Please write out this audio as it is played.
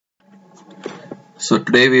So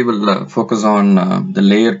today we will focus on the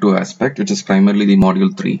layer 2 aspect, which is primarily the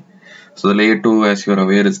module 3. So the layer 2, as you're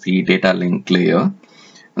aware, is the data link layer.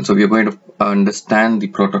 And so we are going to understand the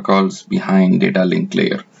protocols behind data link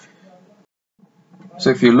layer.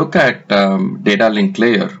 So if you look at data link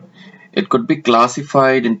layer, it could be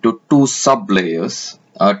classified into two sub layers,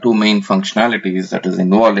 two main functionalities that is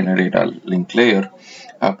involved in a data link layer,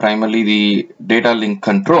 primarily the data link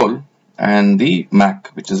control and the MAC,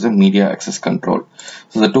 which is the media access control.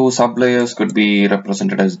 So the two sub layers could be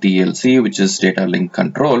represented as DLC, which is data link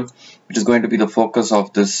control, which is going to be the focus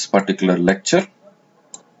of this particular lecture.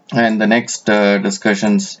 And the next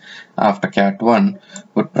discussions after Cat1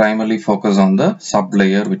 would primarily focus on the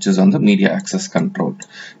sub-layer, which is on the media access control.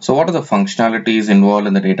 So what are the functionalities involved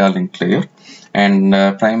in the data link layer? And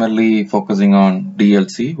primarily focusing on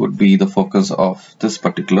DLC would be the focus of this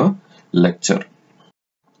particular lecture.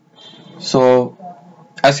 So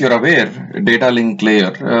as you're aware, data link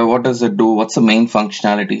layer, what does it do? What's the main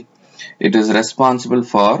functionality? It is responsible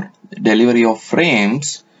for delivery of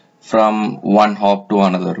frames from one hop to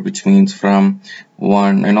another, which means from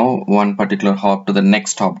one particular hop to the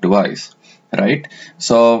next hop device, right?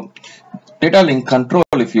 So data link control,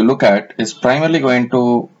 if you look at, is primarily going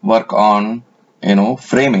to work on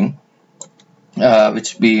framing,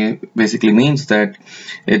 which basically means that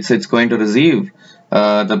it's going to receive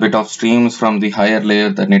the bit of streams from the higher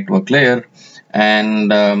layer, the network layer,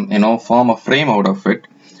 and form a frame out of it.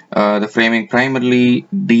 The framing primarily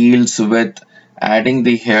deals with adding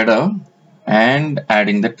the header and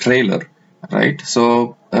adding the trailer, right?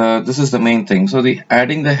 So this is the main thing. So the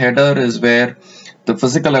adding the header is where the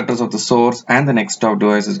physical address of the source and the next hop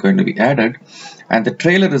device is going to be added, and the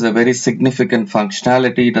trailer is a very significant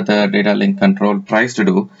functionality that the data link control tries to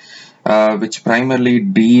do, which primarily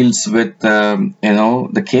deals with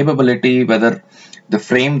the capability whether the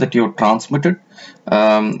frame that you transmitted,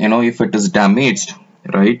 if it is damaged,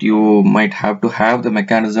 right, you might have to have the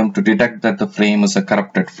mechanism to detect that the frame is a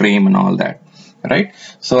corrupted frame and all that, right?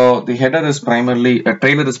 So the header is primarily, a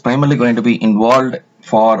trailer is primarily going to be involved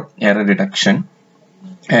for error detection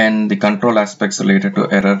and the control aspects related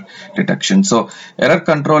to error detection. So error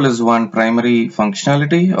control is one primary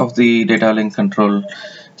functionality of the data link control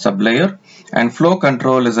sublayer, and flow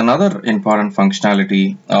control is another important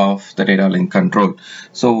functionality of the data link control.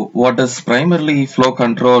 So what does primarily flow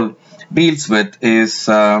control deals with is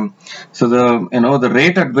so the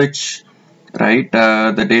rate at which, right,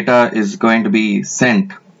 the data is going to be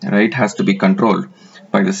sent, right, has to be controlled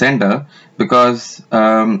by the sender, because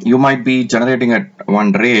you might be generating at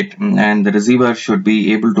one rate and the receiver should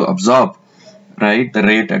be able to absorb, right, the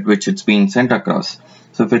rate at which it's being sent across.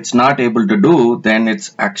 So if it's not able to do, then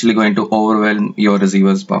it's actually going to overwhelm your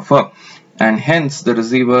receiver's buffer, and hence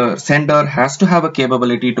the sender has to have a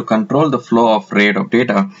capability to control the flow of rate of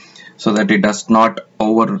data so that it does not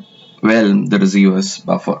overwhelm the receiver's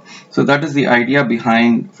buffer. So that is the idea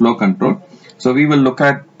behind flow control. So we will look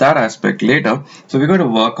at that aspect later. So we're going to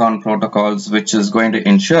work on protocols which is going to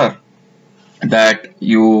ensure that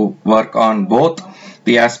you work on both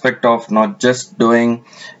the aspect of not just doing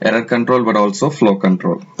error control but also flow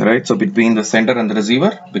control, right? So between the sender and the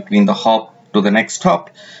receiver, between the hop to the next hop,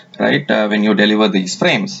 right, when you deliver these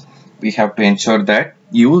frames, we have to ensure that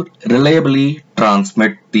you reliably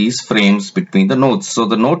transmit these frames between the nodes. So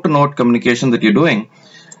the node-to-node communication that you're doing,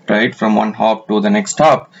 right, from one hop to the next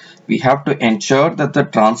hop, we have to ensure that the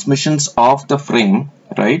transmissions of the frame,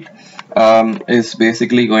 right, is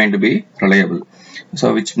basically going to be reliable.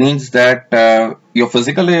 So which means that your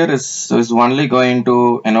physical layer is only going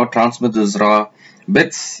to transmit these raw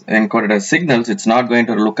bits encoded as signals. It's not going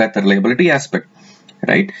to look at the reliability aspect,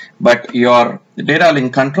 right? But your data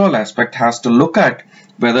link control aspect has to look at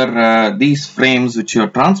whether these frames which you're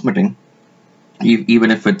transmitting,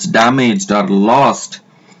 even if it's damaged or lost,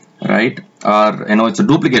 right, or it's a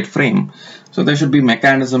duplicate frame, so there should be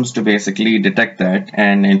mechanisms to basically detect that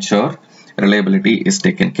and ensure reliability is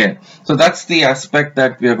taken care. So that's the aspect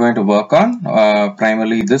that we are going to work on.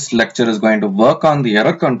 Primarily this lecture is going to work on the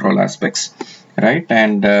error control aspects, right,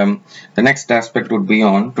 and the next aspect would be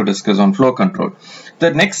on to discuss on flow control.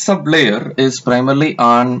 The next sub layer is primarily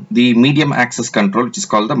on the medium access control, which is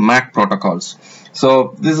called the MAC protocols.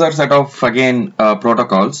 So these are set of again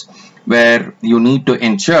protocols where you need to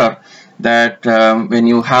ensure that when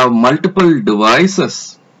you have multiple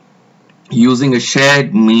devices using a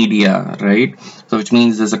shared media, right, so which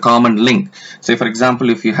means there's a common link. Say for example,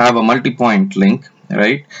 if you have a multi-point link,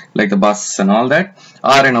 right, like the bus and all that,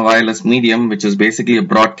 or in a wireless medium, which is basically a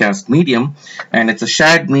broadcast medium, and it's a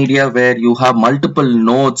shared media where you have multiple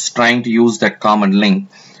nodes trying to use that common link,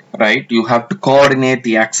 right, you have to coordinate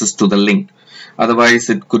the access to the link. Otherwise,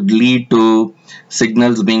 it could lead to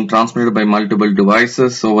signals being transmitted by multiple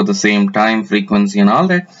devices over the same time, frequency and all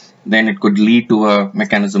that. Then it could lead to a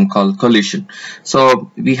mechanism called collision.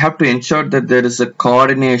 So we have to ensure that there is a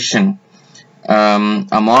coordination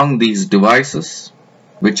among these devices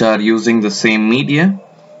which are using the same media,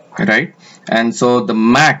 right? And so the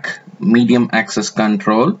MAC, medium access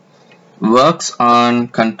control, works on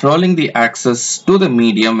controlling the access to the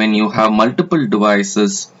medium when you have multiple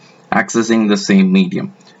devices accessing the same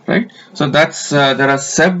medium, right? So that's there are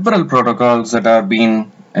several protocols that are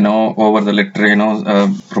being over the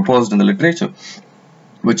literature, proposed in the literature,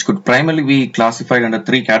 which could primarily be classified under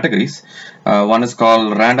three categories. One is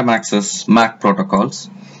called random access MAC protocols.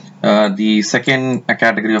 The second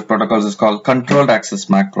category of protocols is called controlled access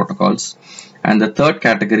MAC protocols. And the third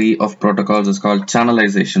category of protocols is called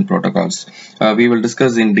channelization protocols. We will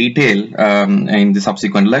discuss in detail in the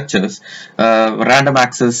subsequent lectures. Random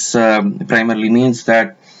access primarily means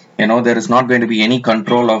that there is not going to be any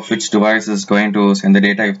control of which device is going to send the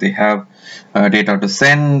data. If they have data to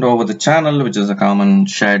send over the channel, which is a common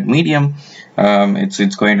shared medium,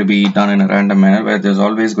 it's going to be done in a random manner where there's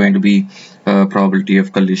always going to be a probability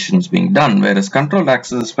of collisions being done. Whereas controlled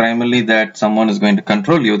access is primarily that someone is going to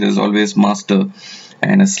control you. There's always master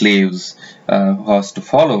and a slaves who has to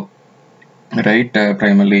follow, right?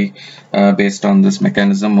 Primarily based on this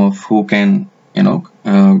mechanism of who can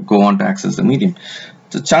go on to access the medium.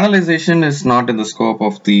 So channelization is not in the scope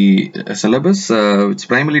of the syllabus, which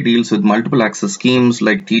primarily deals with multiple access schemes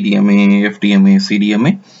like TDMA, FDMA,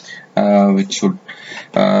 CDMA, which should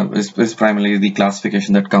is primarily the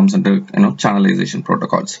classification that comes under channelization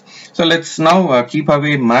protocols. So let's now keep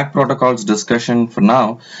away MAC protocols discussion for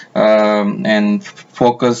now and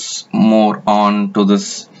focus more on to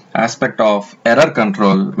this aspect of error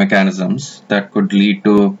control mechanisms that could lead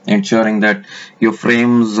to ensuring that your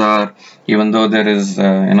frames are, even though there is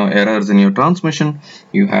errors in your transmission,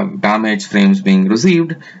 you have damaged frames being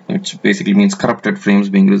received, which basically means corrupted frames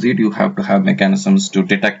being received. You have to have mechanisms to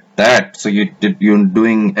detect that. So you're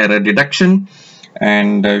doing error detection,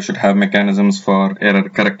 and you should have mechanisms for error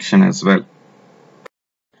correction as well.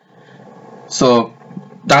 So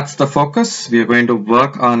that's the focus. We are going to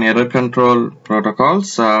work on error control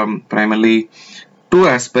protocols, primarily two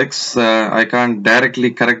aspects. I can't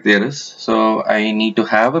directly correct the errors, so I need to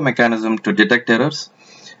have a mechanism to detect errors.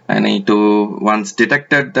 I need to, once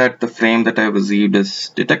detected that the frame that I received is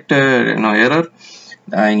detected error,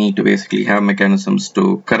 I need to basically have mechanisms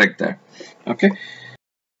to correct that. Okay,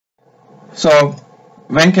 so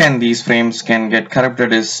when can these frames can get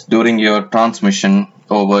corrupted is during your transmission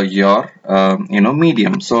over your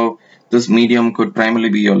medium. So this medium could primarily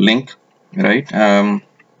be your link, right?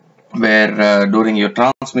 Where during your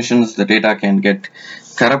transmissions the data can get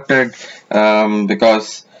corrupted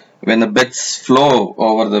because when the bits flow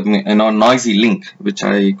over the noisy link, which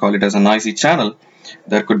I call it as a noisy channel,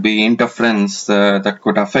 there could be interference that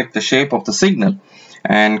could affect the shape of the signal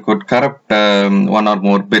and could corrupt one or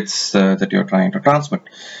more bits that you're trying to transmit.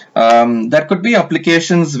 There could be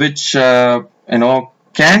applications which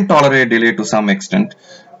can tolerate delay to some extent,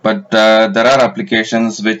 but there are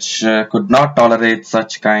applications which could not tolerate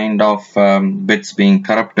such kind of bits being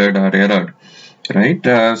corrupted or errored,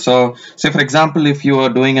 right? So say for example, if you are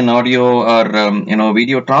doing an audio or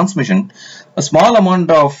video transmission, a small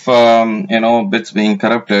amount of bits being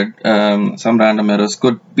corrupted, some random errors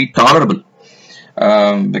could be tolerable.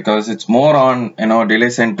 Because it's more on delay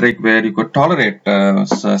centric, where you could tolerate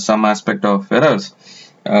some aspect of errors.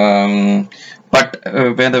 But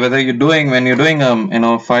whether you're doing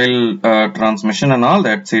file transmission and all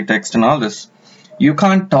that, say text and all this, you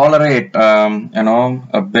can't tolerate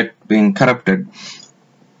a bit being corrupted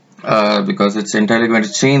because it's entirely going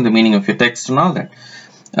to change the meaning of your text and all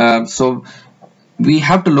that. So we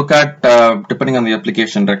have to look at, depending on the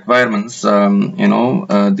application requirements,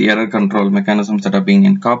 the error control mechanisms that are being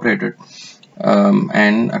incorporated,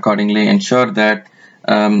 and accordingly ensure that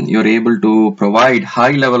you're able to provide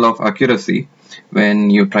high level of accuracy when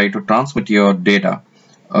you try to transmit your data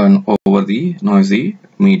over the noisy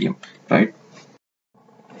medium, right?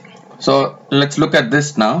 So let's look at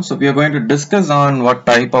this now. So we are going to discuss on what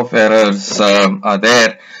type of errors are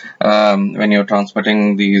there when you're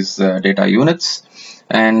transmitting these data units.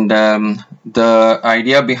 And the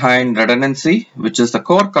idea behind redundancy, which is the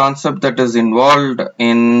core concept that is involved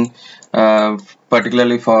in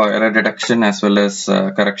particularly for error detection as well as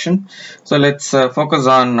correction. So let's focus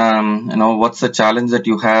on what's the challenge that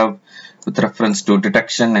you have with reference to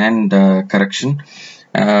detection and correction.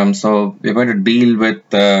 So we're going to deal with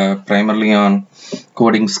primarily on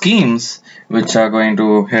coding schemes, which are going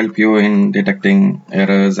to help you in detecting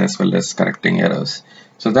errors as well as correcting errors.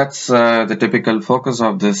 So that's the typical focus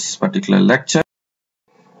of this particular lecture.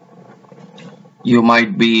 You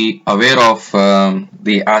might be aware of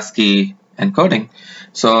the ASCII encoding.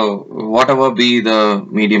 So whatever be the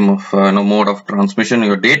medium of mode of transmission,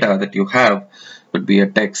 your data that you have could be a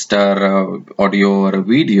text or audio or a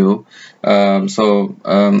video. It's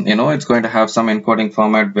going to have some encoding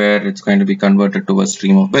format where it's going to be converted to a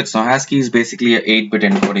stream of bits. Now ASCII is basically a 8-bit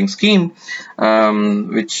encoding scheme,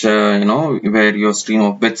 which where your stream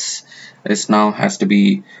of bits is now has to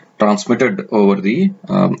be transmitted over the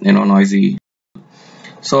noisy.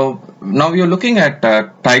 So now we are looking at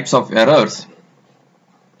types of errors.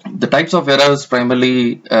 The types of errors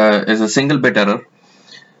primarily is a single bit error,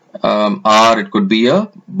 or it could be a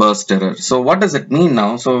burst error. So what does it mean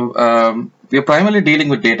now? So we are primarily dealing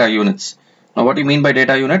with data units. Now what do you mean by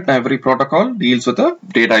data unit? Now every protocol deals with a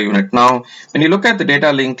data unit. Now when you look at the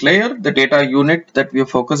data link layer, the data unit that we are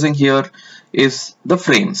focusing here is the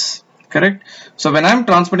frames. Correct. So when I'm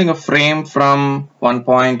transmitting a frame from one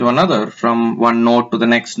point to another, from one node to the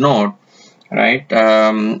next node, right?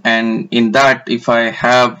 And in that, if I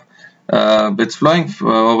have bits flowing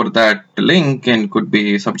over that link, and could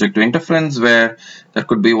be subject to interference, where there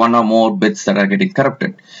could be one or more bits that are getting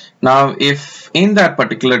corrupted. Now, if in that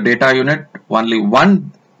particular data unit, only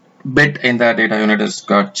one bit in that data unit has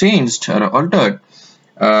got changed or altered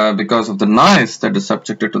because of the noise that is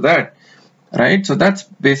subjected to that, right? So that's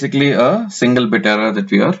basically a single bit error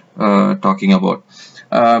that we are talking about.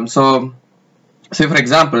 So say for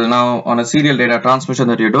example, now on a serial data transmission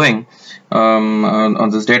that you're doing on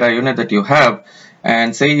this data unit that you have,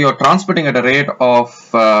 and say you're transmitting at a rate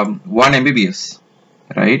of 1 Mbps,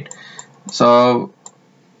 right? So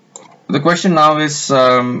the question now is,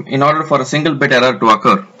 in order for a single bit error to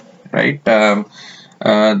occur, right,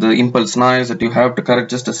 the impulse noise that you have to correct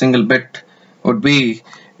just a single bit would be,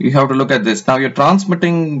 you have to look at this. Now you're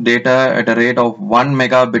transmitting data at a rate of 1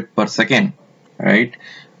 megabit per second, right,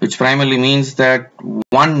 which primarily means that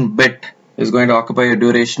one bit is going to occupy a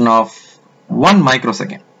duration of 1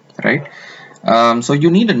 microsecond, right? So you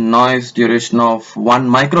need a noise duration of 1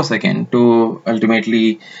 microsecond to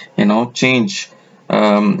ultimately, change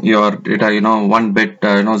your data, 1 bit,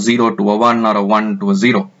 0 to a 1 or a 1 to a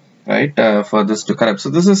 0, right, for this to corrupt. So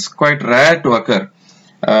this is quite rare to occur,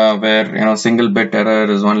 where single bit error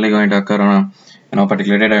is only going to occur on a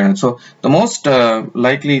particular data unit. So the most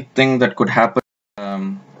likely thing that could happen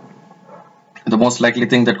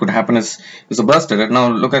is a burst error. Now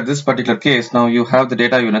look at this particular case. Now you have the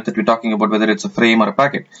data unit that we're talking about, whether it's a frame or a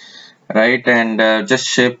packet, right? And just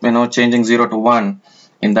changing 0 to 1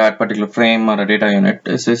 in that particular frame or a data unit,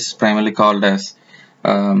 this is primarily called as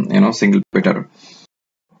single bit error.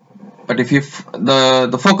 But if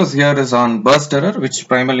the focus here is on burst error, which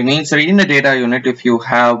primarily means that in a data unit, if you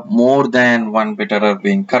have more than 1 bit error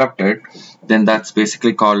being corrupted, then that's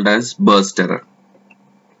basically called as burst error.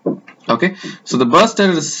 Okay, so the burst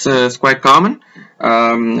error is quite common,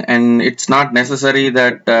 and it's not necessary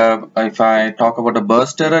that if I talk about a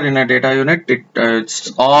burst error in a data unit,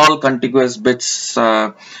 it's all contiguous bits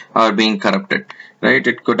are being corrupted, right?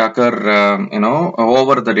 It could occur,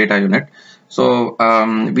 over the data unit. So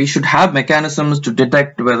we should have mechanisms to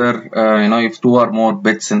detect whether, if 2 or more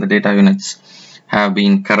bits in the data units have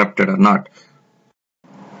been corrupted or not.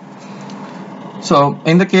 So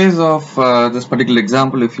in the case of this particular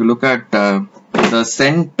example, if you look at the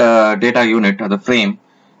sent data unit or the frame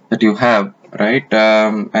that you have, right,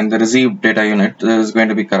 and the received data unit, there is going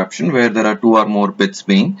to be corruption where there are 2 or more bits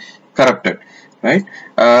being corrupted, right?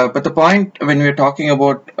 But the point when we're talking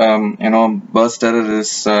about burst error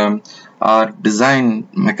is our design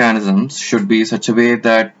mechanisms should be such a way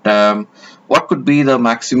that what could be the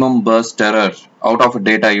maximum burst error out of a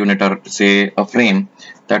data unit or say a frame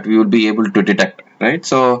that we would be able to detect, right?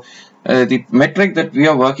 So the metric that we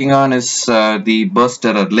are working on is the burst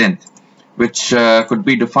error length, which could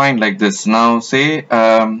be defined like this. Now say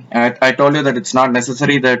I told you that it's not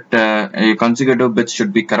necessary that consecutive bits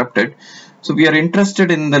should be corrupted. So we are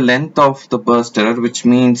interested in the length of the burst error, which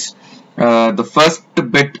means the first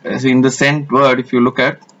bit in the sent word, if you look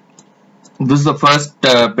at, this is the first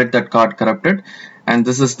bit that got corrupted, and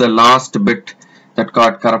this is the last bit that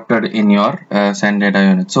got corrupted in your send data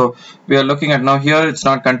unit. So we are looking at now here, it's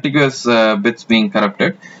not contiguous bits being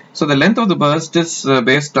corrupted. So the length of the burst is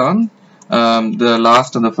based on the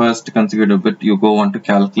last and the first consecutive bit you go on to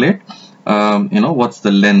calculate, what's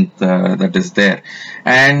the length that is there.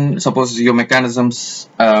 And suppose your mechanisms,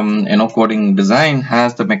 coding design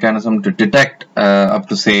has the mechanism to detect up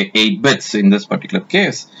to say 8 bits in this particular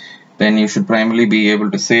case, then you should primarily be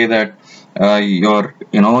able to say that your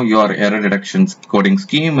error detection coding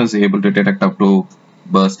scheme is able to detect up to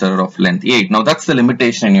burst error of length 8. Now that's the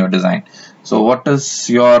limitation in your design. So what is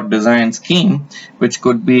your design scheme which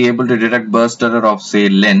could be able to detect burst error of say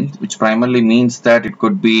length, which primarily means that it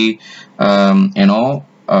could be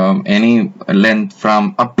any length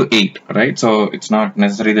from up to 8, right? So it's not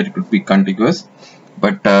necessary that it could be contiguous,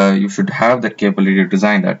 but you should have that capability to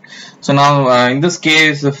design that. So now in this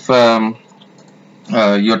case, if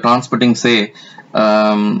you're transmitting say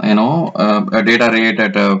a data rate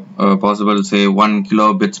at a possible say 1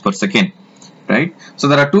 kilobits per second, right? So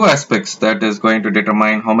there are two aspects that is going to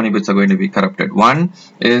determine how many bits are going to be corrupted. One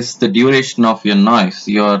is the duration of your noise,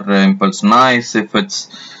 your impulse noise, if it's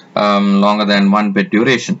longer than 1 bit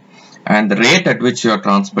duration, and the rate at which you are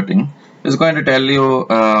transmitting is going to tell you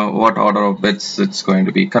what order of bits it's going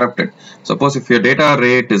to be corrupted. Suppose if your data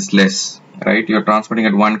rate is less, right, you're transmitting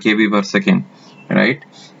at 1 kb per second, right,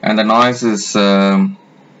 and the noise is 1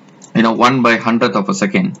 by 100th of a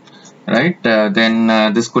second, right,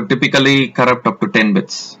 then this could typically corrupt up to 10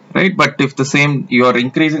 bits, right? But if the same, you are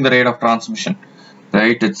increasing the rate of transmission,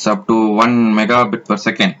 right, it's up to 1 megabit per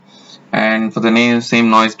second, and for the same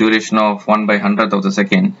noise duration of 1 by 100th of the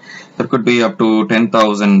second, there could be up to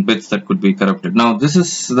 10,000 bits that could be corrupted. Now this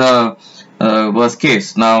is the worst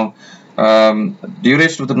case. Now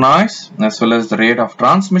duration of the noise as well as the rate of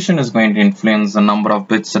transmission is going to influence the number of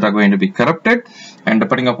bits that are going to be corrupted, and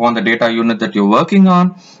depending upon the data unit that you're working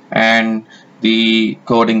on and the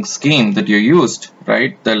coding scheme that you used,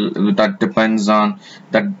 right, that depends on,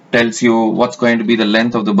 that tells you what's going to be the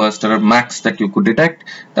length of the burst error max that you could detect.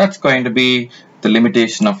 That's going to be the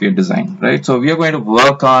limitation of your design, right? So we are going to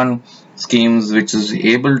work on schemes which is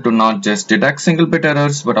able to not just detect single bit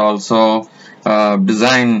errors but also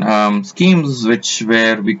design schemes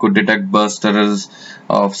where we could detect burst errors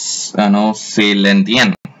of say length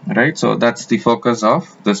n, right? So that's the focus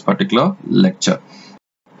of this particular lecture.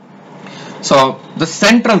 So the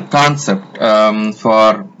central concept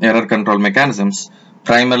for error control mechanisms,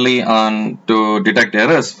 primarily on to detect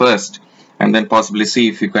errors first and then possibly see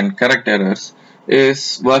if you can correct errors,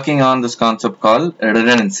 is working on this concept called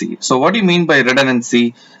redundancy. So what do you mean by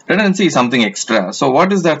redundancy? Redundancy is something extra. So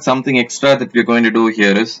what is that something extra that we're going to do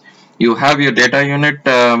here is, you have your data unit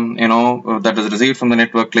that is received from the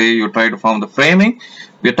network layer, you try to form the framing.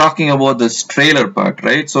 We're talking about this trailer part,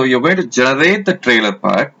 right? So you're going to generate the trailer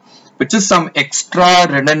part, which is some extra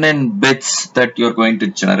redundant bits that you're going to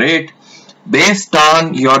generate based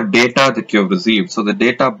on your data that you have received. So the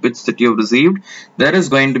data bits that you have received, there is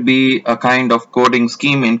going to be a kind of coding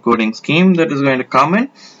scheme, encoding scheme that is going to come in,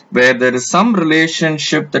 where there is some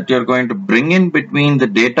relationship that you're going to bring in between the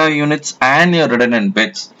data units and your redundant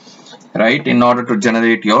bits, right, in order to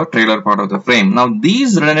generate your trailer part of the frame. Now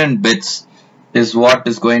these redundant bits is what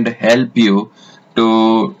is going to help you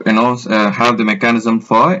to have the mechanism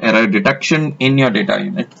for error detection in your data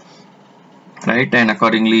unit, right, and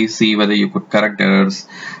accordingly see whether you could correct errors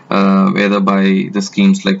whether by the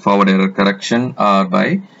schemes like forward error correction or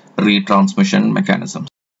by retransmission mechanisms.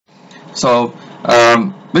 So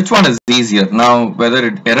which one is easier? Now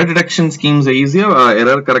whether error detection schemes are easier or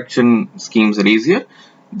error correction schemes are easier,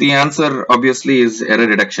 the answer obviously is error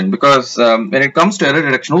detection, because when it comes to error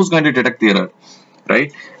detection, who's going to detect the error,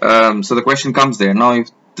 right? So the question comes there. Now if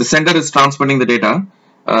the sender is transmitting the data,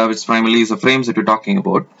 which primarily is the frames that we're talking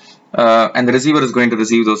about, and the receiver is going to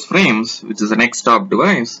receive those frames, which is the next stop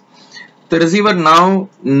device, the receiver now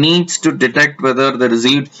needs to detect whether the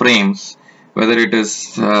received frames, whether it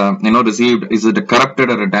is received, is it a corrupted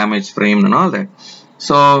or a damaged frame and all that.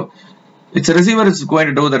 So it's a receiver is going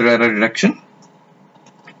to do the error detection,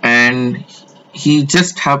 and he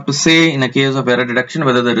just have to say in a case of error detection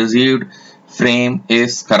whether the received frame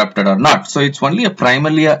is corrupted or not. So it's only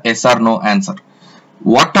primarily a yes or no answer.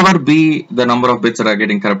 Whatever be the number of bits that are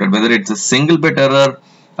getting corrupted, whether it's a single bit error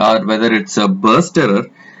or whether it's a burst error,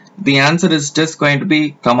 the answer is just going to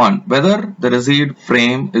be, come on, whether the received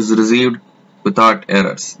frame is received without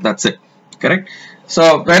errors. That's it, correct?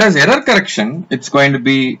 So whereas error correction, it's going to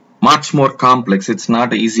be much more complex. It's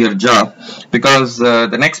not an easier job, because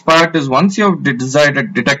the next part is, once you have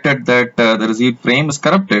detected that the received frame is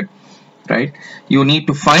corrupted, right, you need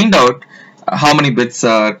to find out how many bits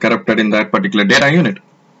are corrupted in that particular data unit.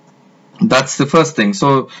 That's the first thing.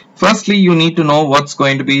 So firstly, you need to know what's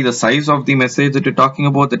going to be the size of the message that you're talking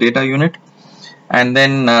about, the data unit, and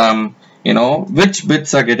then which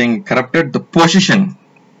bits are getting corrupted, the position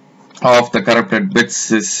of the corrupted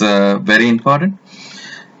bits is very important.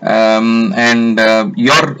 And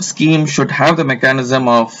your scheme should have the mechanism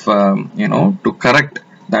of to correct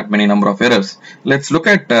that many number of errors. Let's look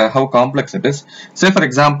at how complex it is. Say for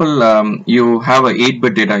example, you have a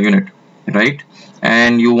 8-bit data unit, right,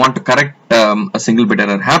 and you want to correct a single bit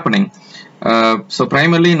error happening. So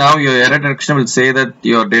primarily now your error detection will say that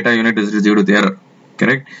your data unit is received with error,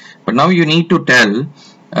 correct? But now you need to tell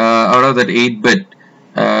out of that 8-bit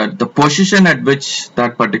the position at which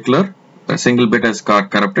that particular single bit has got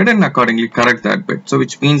corrupted, and accordingly correct that bit. So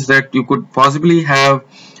which means that you could possibly have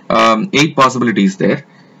 8 possibilities there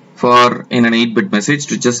for in an 8-bit message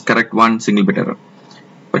to just correct one single bit error.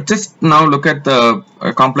 But just now look at the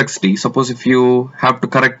complexity. Suppose if you have to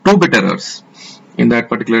correct 2-bit errors in that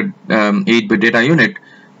particular 8-bit data unit,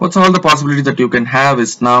 what's all the possibilities that you can have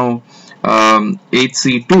is now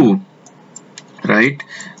 8C2, right?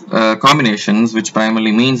 Combinations, which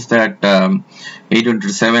primarily means that 8 into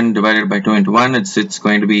 7 divided by 2 into 1, it's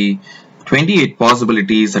going to be 28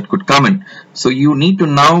 possibilities that could come in. So you need to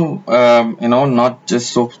now not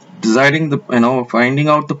just so deciding the finding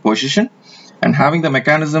out the position and having the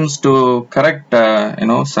mechanisms to correct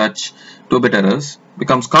such 2-bit errors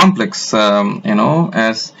becomes complex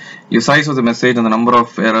as your size of the message and the number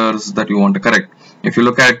of errors that you want to correct. If you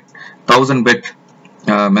look at 1000-bit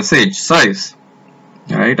message size,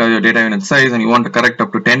 right, or your data unit size, and you want to correct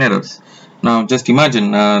up to 10 errors. Now just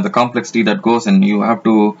imagine the complexity that goes in. You have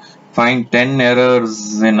to find 10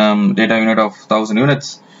 errors in a data unit of 1000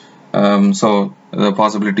 units. So the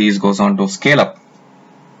possibilities goes on to scale up.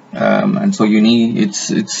 And so you need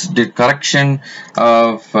it's the correction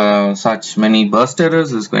of such many burst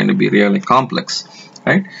errors is going to be really complex,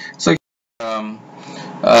 right? So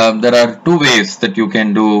there are 2 ways that you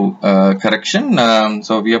can do correction.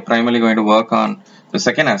 So we are primarily going to work on the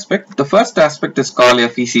second aspect. The first aspect is called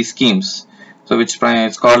FEC schemes, so which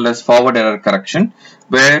is called as forward error correction,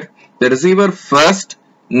 where the receiver first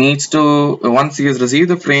needs to, once he has received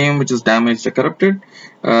the frame which is damaged or corrupted,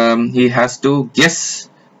 he has to guess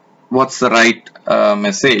what's the right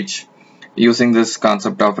message using this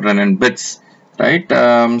concept of redundant bits, right?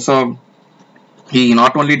 So he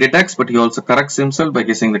not only detects but he also corrects himself by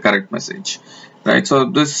guessing the correct message, right? So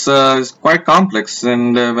this is quite complex,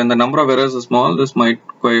 and when the number of errors is small, this might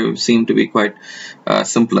seem to be quite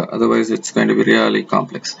simpler. Otherwise it's going to be really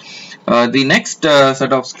complex. The next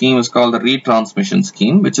set of scheme is called the retransmission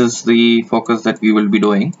scheme, which is the focus that we will be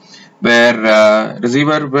doing, where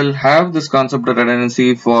receiver will have this concept of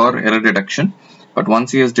redundancy for error detection, but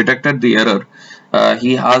once he has detected the error,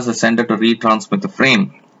 he has the sender to retransmit the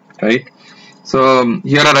frame, right? So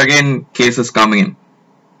here are again cases coming in.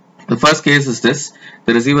 The first case is this: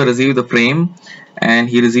 the receiver received the frame and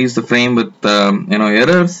he receives the frame with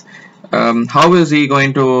errors. How is he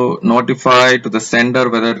going to notify to the sender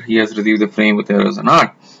whether he has received the frame with errors or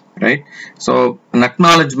not, right? So an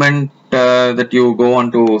acknowledgement that you go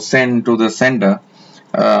on to send to the sender,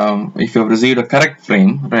 if you have received a correct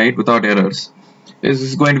frame, right, without errors,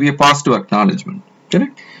 is going to be a positive acknowledgement,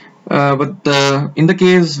 correct? But in the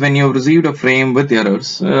case when you have received a frame with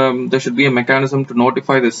errors, there should be a mechanism to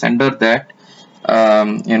notify the sender that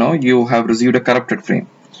you have received a corrupted frame.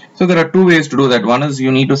 So there are 2 ways to do that. One is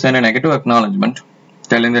you need to send a negative acknowledgement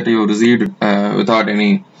telling that you received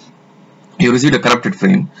you received a corrupted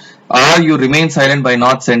frame, or you remain silent by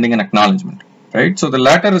not sending an acknowledgement, right? So the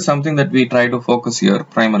latter is something that we try to focus here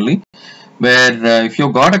primarily, where if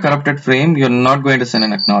you got a corrupted frame, you're not going to send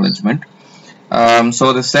an acknowledgement.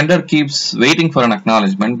 So the sender keeps waiting for an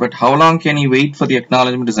acknowledgement, but how long can he wait for the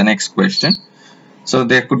acknowledgement is the next question. So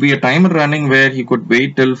there could be a timer running where he could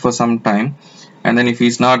wait till for some time, and then if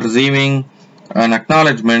he's not receiving an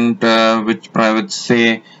acknowledgement which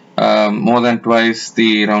say more than twice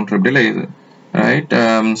the round trip delay,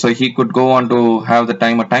 right? So he could go on to have the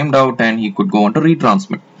timer timed out and he could go on to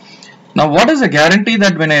retransmit. Now what is the guarantee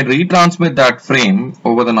that when I retransmit that frame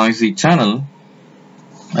over the noisy channel,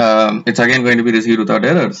 it's again going to be received without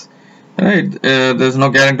errors, right? There's no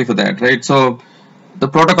guarantee for that, right? So the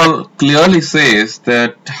protocol clearly says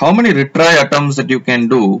that how many retry attempts that you can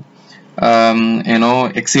do,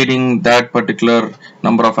 exceeding that particular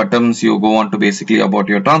number of attempts, you go on to basically abort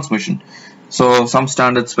your transmission. So some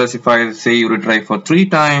standards specify, say you retry for 3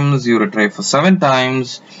 times, you retry for 7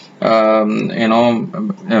 times, beyond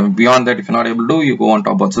that if you're not able to do, you go on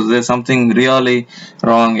to abort. So there's something really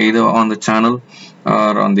wrong either on the channel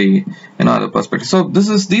or on the other perspective. So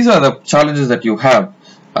these are the challenges that you have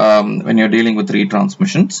when you're dealing with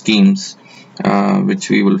retransmission schemes, which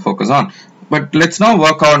we will focus on. But let's now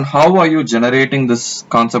work on how are you generating this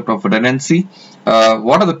concept of redundancy.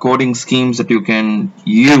 What are the coding schemes that you can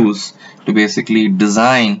use to basically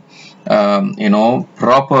design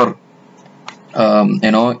proper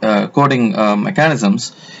coding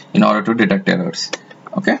mechanisms in order to detect errors.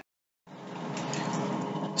 Okay.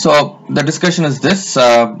 So the discussion is this: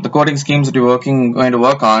 the coding schemes that you're going to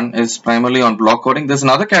work on is primarily on block coding. There's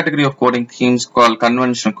another category of coding schemes called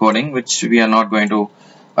conventional coding, which we are not going to,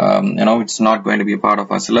 it's not going to be a part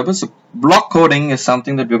of our syllabus. So block coding is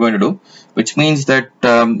something that we're going to do, which means that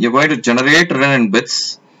you're going to generate redundant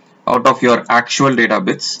bits out of your actual data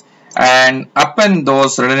bits and append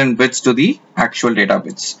those redundant bits to the actual data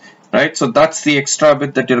bits, right? So that's the extra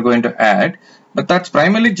bit that you're going to add, but that's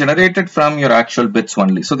primarily generated from your actual bits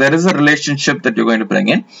only. So there is a relationship that you're going to bring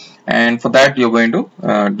in, and for that you're going to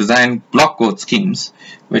design block code schemes,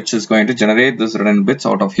 which is going to generate those redundant bits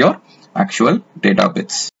out of your actual data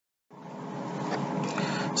bits.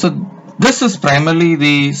 So this is primarily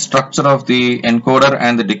the structure of the encoder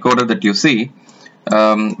and the decoder that you see,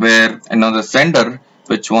 where the sender,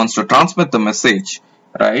 which wants to transmit the message,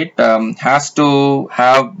 right, has to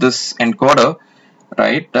have this encoder,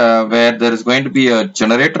 right, where there is going to be a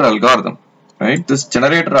generator algorithm, right. This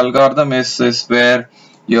generator algorithm is where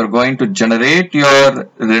you're going to generate your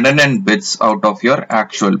redundant bits out of your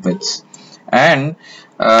actual bits, and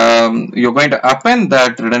you're going to append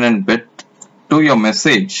that redundant bit to your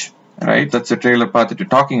message, right. That's the trailer path that you're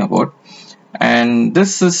talking about, and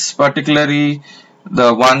this is particularly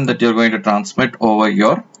the one that you're going to transmit over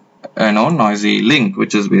your noisy link,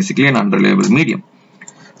 which is basically an unreliable medium.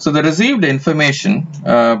 So the received information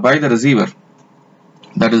by the receiver,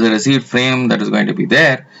 that is the received frame that is going to be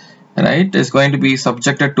there, right, is going to be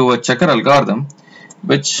subjected to a checker algorithm,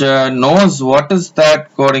 which knows what is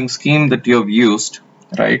that coding scheme that you have used,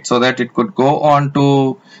 right, so that it could go on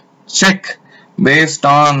to check based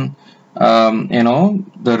on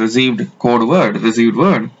the received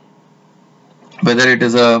word, whether it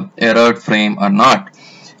is a errored frame or not.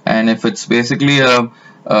 And if it's basically a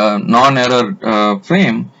non-error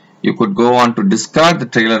frame, you could go on to discard the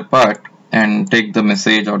trailer part and take the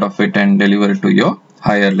message out of it and deliver it to your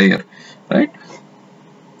higher layer, right?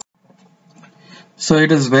 So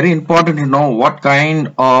it is very important to know what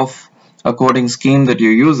kind of a coding scheme that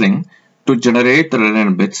you're using to generate the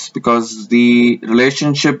redundant bits, because the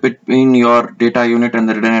relationship between your data unit and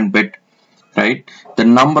the redundant bit, right, the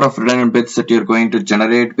number of redundant bits that you're going to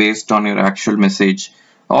generate based on your actual message,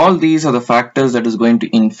 all these are the factors that is going to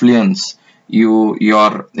influence your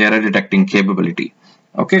error detecting capability.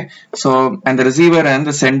 Okay, so and the receiver and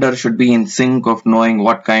the sender should be in sync of knowing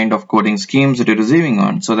what kind of coding schemes that you're receiving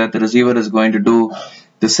on, so that the receiver is going to do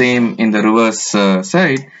the same in the reverse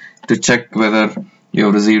side to check whether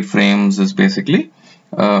your received frames is basically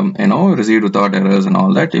received without errors and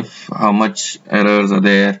all that, if how much errors are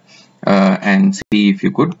there, and see if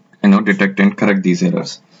you could detect and correct these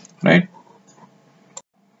errors, right?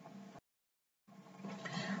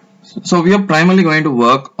 So we are primarily going to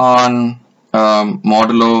work on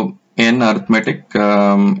modulo n arithmetic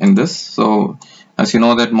in this. So as you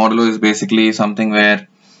know that modulo is basically something where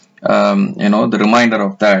the remainder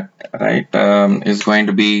of that, right, is going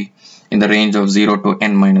to be in the range of 0 to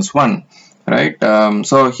n minus 1, right.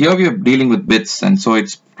 So here we are dealing with bits, and so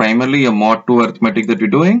it's primarily a mod 2 arithmetic that we're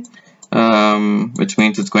doing, which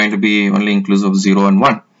means it's going to be only inclusive of 0 and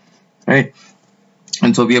 1, right.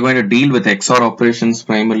 And so we are going to deal with XOR operations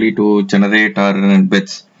primarily to generate our redundant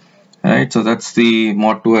bits, right. So that's the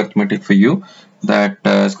mod 2 arithmetic for you that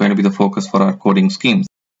is going to be the focus for our coding schemes.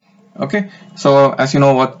 Okay, so as you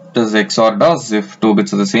know, what does XOR does? If 2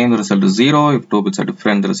 bits are the same, the result is 0. If 2 bits are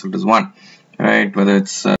different, the result is 1, right. Whether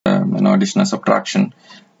it's addition or subtraction,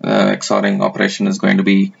 XORing operation is going to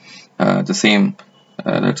be the same.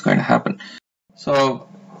 That's going to happen. So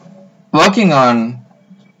working on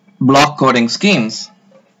block coding schemes,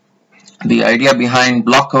 the idea behind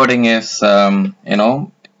block coding is,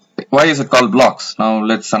 why is it called blocks? Now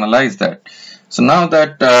let's analyze that. So now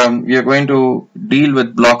that we are going to deal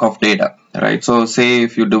with block of data, right? So say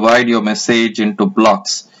if you divide your message into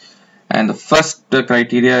blocks, and the first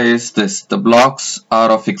criteria is this: the blocks are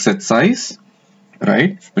of fixed size,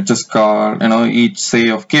 right? Which is called, each say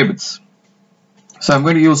of k bits. So I'm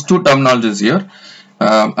going to use two terminologies here.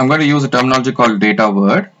 I'm going to use a terminology called data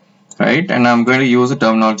word, right? And I'm going to use a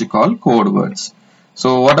terminology called code words.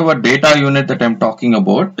 So whatever data unit that I'm talking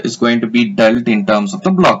about is going to be dealt in terms of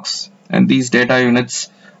the blocks. And these data units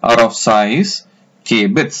are of size k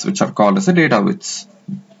bits, which are called as the data bits,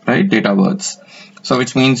 right? Data words. So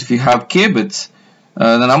which means if you have k bits,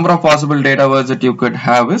 the number of possible data words that you could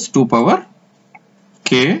have is 2 power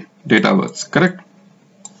k data words, correct?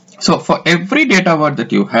 So for every data word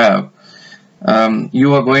that you have,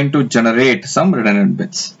 you are going to generate some redundant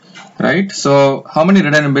bits, right? So how many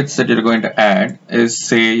redundant bits that you're going to add is,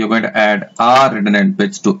 say you're going to add R redundant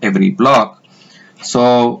bits to every block.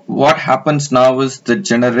 So what happens now is the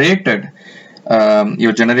generated,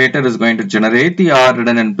 your generator is going to generate the R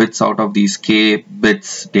redundant bits out of these K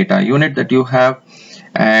bits data unit that you have,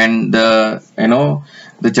 and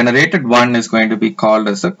the generated one is going to be called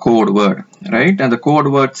as a code word, right? And the code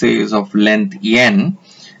word, say, is of length n,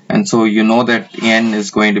 and so you know that n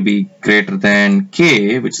is going to be greater than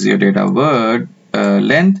k, which is your data word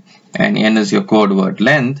length, and n is your code word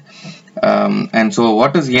length. And so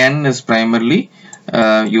what is n is primarily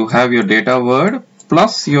you have your data word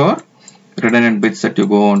plus your redundant bits that you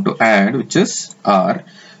go on to add, which is r.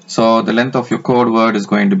 So the length of your code word is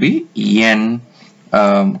going to be n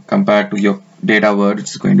compared to your data word,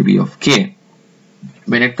 which is going to be of k.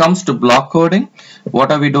 When it comes to block coding,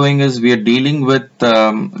 what are we doing is we are dealing with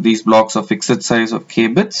these blocks of fixed size of k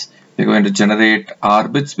bits. We're going to generate r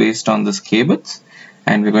bits based on this k bits,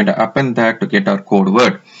 and we're going to append that to get our code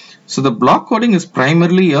word. So the block coding is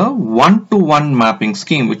primarily a one-to-one mapping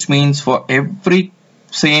scheme, which means for every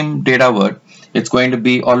same data word, it's going to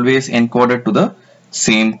be always encoded to the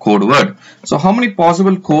same code word. So how many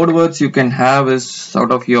possible code words you can have is,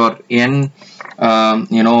 out of your n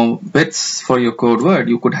bits for your code word,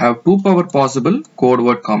 you could have 2 power possible code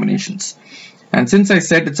word combinations. And since I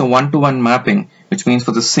said it's a one-to-one mapping, which means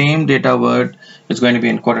for the same data word, it's going to be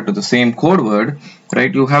encoded to the same code word,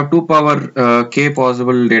 right? You have 2 power k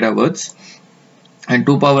possible data words and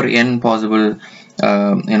 2 power n possible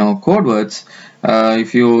code words.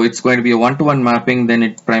 If it's going to be a one-to-one mapping, then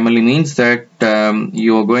it primarily means that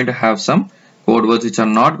you're going to have some code words which are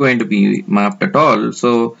not going to be mapped at all.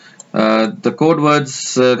 So the code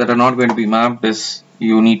words that are not going to be mapped is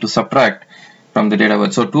you need to subtract from the data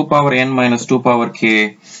word. So 2 power n minus 2 power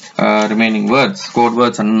k remaining words, code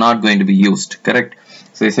words, are not going to be used, correct?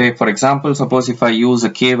 So say, for example, suppose if I use a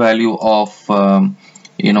k value of 2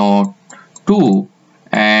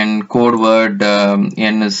 and code word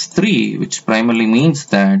n is 3, which primarily means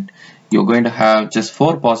that you're going to have just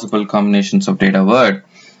 4 possible combinations of data word,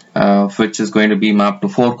 which is going to be mapped to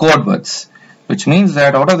 4 code words, which means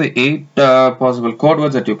that out of the 8 possible code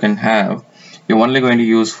words that you can have, you're only going to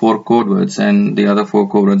use 4 code words, and the other 4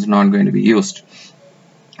 code words are not going to be used.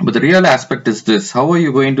 But the real aspect is this: how are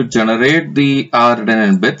you going to generate the R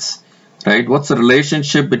redundant bits, right? What's the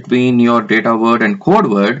relationship between your data word and code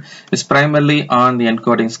word is primarily on the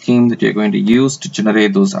encoding scheme that you're going to use to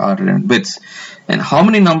generate those R redundant bits, and how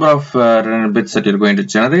many number of redundant bits that you're going to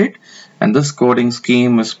generate. And this coding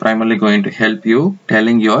scheme is primarily going to help you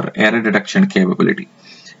telling your error detection capability.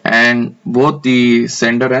 And both the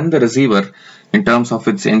sender and the receiver, in terms of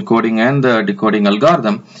its encoding and the decoding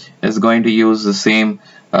algorithm, is going to use the same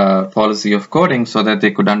policy of coding, so that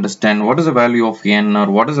they could understand what is the value of n or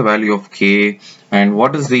what is the value of k, and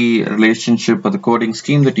what is the relationship or the coding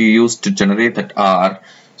scheme that you use to generate that r,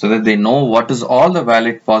 so that they know what is all the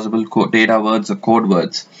valid possible data words or code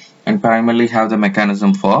words, and primarily have the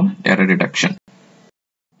mechanism for error detection.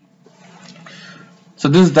 So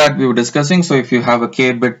this is that we were discussing. So if you have a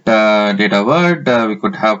k-bit data word, we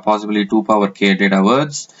could have possibly 2 power k data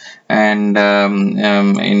words, and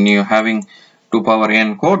in you having 2 power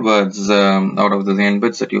n code words, out of the n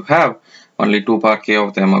bits that you have, only 2 power k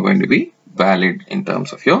of them are going to be valid in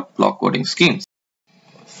terms of your block coding schemes.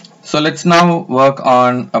 So let's now work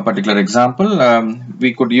on a particular example.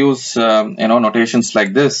 We could use notations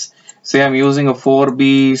like this. Say I'm using a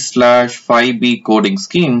 4b/5b coding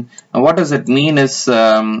scheme. Now what does it mean is,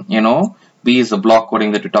 b is the block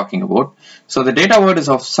coding that we're talking about. So the data word is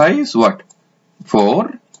of size what?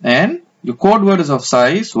 4, and your code word is of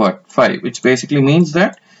size what? 5, which basically means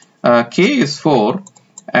that k is 4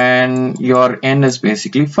 and your n is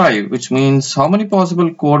basically 5, which means how many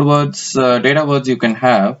possible code words, data words you can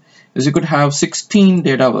have is you could have 16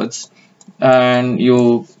 data words, and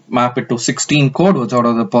you map it to 16 code words out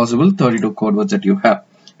of the possible 32 code words that you have,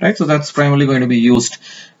 right? So that's primarily going to be used.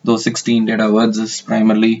 Those 16 data words is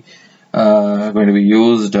primarily going to be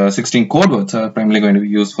used, 16 code words are primarily going to be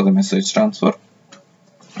used for the message transfer,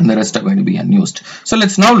 and the rest are going to be unused. So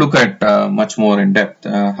let's now look at much more in depth.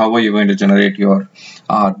 How are you going to generate your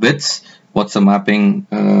R bits? What's the mapping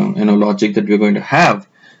logic that we're going to have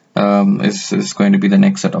is going to be the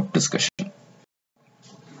next set of discussion.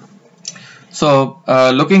 So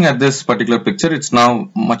looking at this particular picture, it's now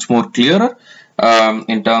much more clearer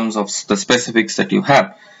in terms of the specifics that you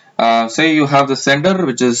have. Say you have the sender,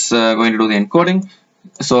 which is going to do the encoding.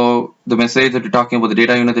 So the message that we're talking about, the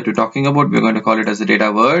data unit that we're talking about, we're going to call it as a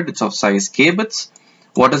data word. It's of size k bits.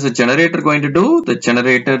 What is the generator going to do? The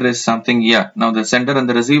generator is something, now the sender and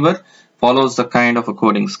the receiver follows the kind of a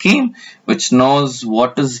coding scheme which knows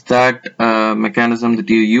what is that mechanism that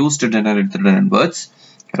you use to generate the redundant words,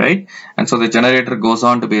 right? And so the generator goes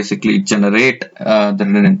on to basically generate the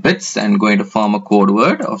redundant bits and going to form a code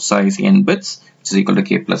word of size n bits, which is equal to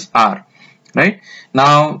k plus r, right?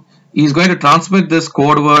 Now he's going to transmit this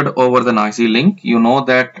code word over the noisy link. You know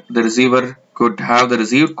that the receiver could have the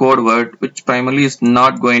received code word, which primarily is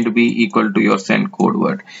not going to be equal to your sent code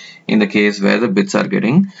word in the case where the bits are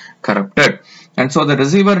getting corrupted. And so the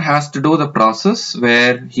receiver has to do the process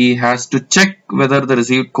where he has to check whether the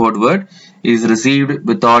received code word is received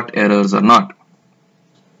without errors or not,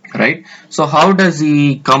 right? So how does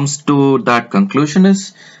he comes to that conclusion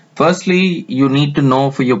is, firstly, you need to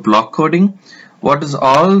know for your block coding what is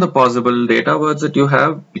all the possible data words that you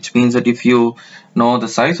have, which means that if you know the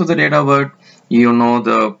size of the data word, you know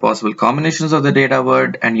the possible combinations of the data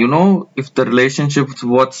word, and you know if the relationship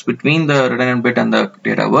what's between the redundant bit and the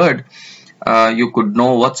data word, you could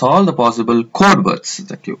know what's all the possible code words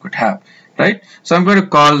that you could have, right? So I'm going to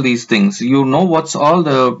call these things, you know what's all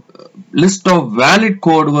the list of valid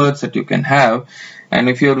code words that you can have. And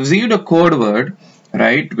if you received a code word,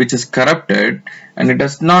 right, which is corrupted and it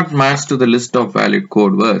does not match to the list of valid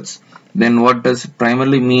code words, then what does it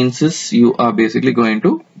primarily means is you are basically going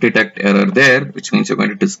to detect error there, which means you're going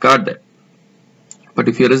to discard that. But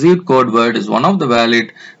if your received code word is one of the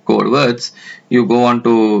valid code words, you go on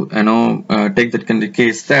to take that kind of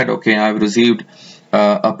case that, okay, I've received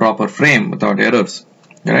a proper frame without errors,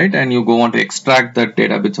 right? And you go on to extract that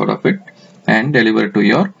data bits out of it and deliver it to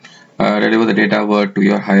your deliver the data word to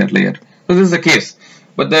your higher layer. So this is the case,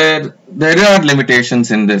 but there are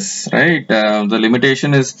limitations in this, right? The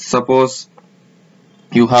limitation is, suppose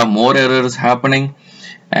you have more errors happening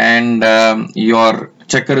and your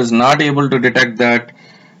checker is not able to detect that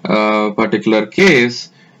particular case,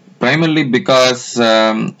 primarily because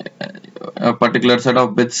a particular set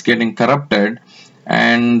of bits getting corrupted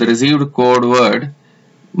and the received code word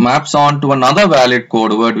maps on to another valid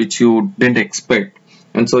code word which you didn't expect,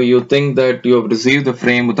 and so you think that you have received the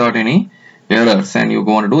frame without any errors and you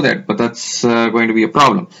go on to do that, but that's going to be a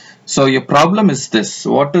problem. So your problem is this: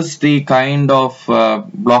 what is the kind of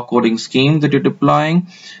block coding scheme that you're deploying,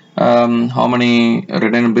 how many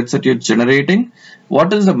redundant bits that you're generating,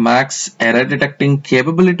 what is the max error detecting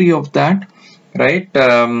capability of that, right?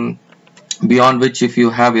 Beyond which, if you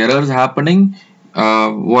have errors happening,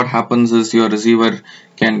 what happens is your receiver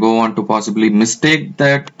can go on to possibly mistake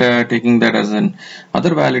that, taking that as an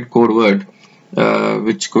other valid code word,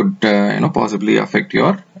 which could possibly affect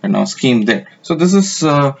your scheme there. So this is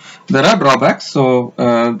there are drawbacks. So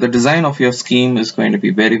the design of your scheme is going to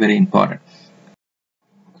be very, very important.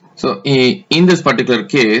 So in this particular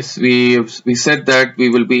case, we said that we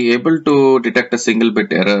will be able to detect a single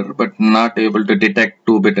bit error, but not able to detect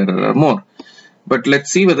 2-bit error or more. But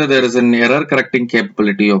let's see whether there is an error correcting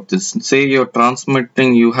capability of this. Say you're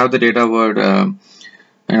transmitting, you have the data word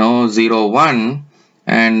 0 1,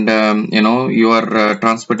 and you are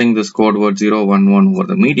transmitting this code word 0 1 1 over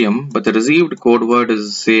the medium, but the received code word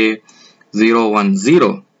is say 0 1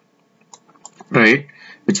 0, right?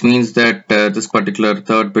 Which means that this particular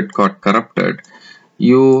third bit got corrupted.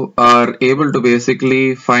 You are able to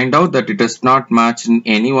basically find out that it does not match in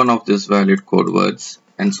any one of these valid code words,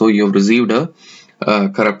 and so you have received a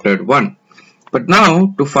corrupted one. But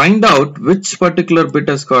now, to find out which particular bit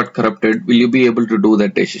has got corrupted, will you be able to do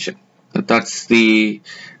that decision? That's the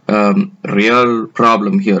real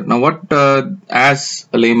problem here. Now, what as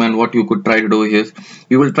a layman, what you could try to do is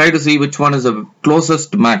you will try to see which one is the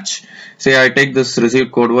closest match. Say I take this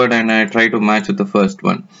received code word and I try to match with the first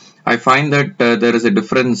one. I find that there is a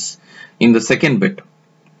difference in the second bit,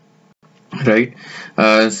 right?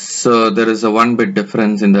 So there is a 1-bit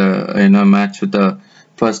difference in the match with the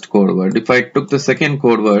first code word. If I took the second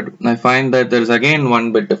code word, I find that there is again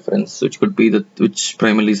 1-bit difference, which could be which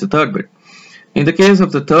primarily is the third bit. In the case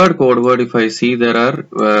of the third code word, if I see there are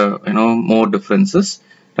more differences,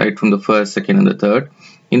 right, from the first, second, and the third.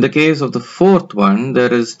 In the case of the fourth one,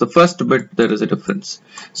 there is the first bit, there is a difference.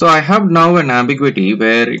 So I have now an ambiguity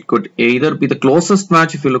where it could either be the closest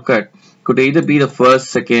match, if you look at, could either be the first,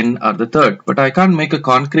 second, or the third, but I can't make a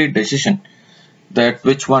concrete decision that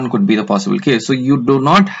which one could be the possible case. So you do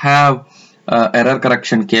not have error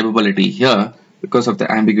correction capability here because of the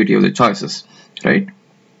ambiguity of the choices, right?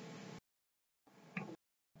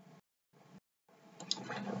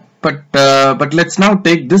 But let's now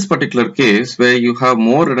take this particular case where you have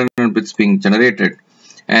more redundant bits being generated,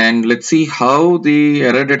 and let's see how the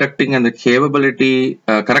error detecting and the capability,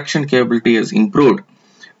 correction capability is improved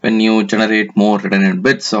when you generate more redundant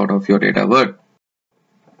bits out of your data word.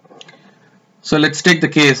 So let's take the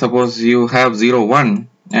case, suppose you have 0, 1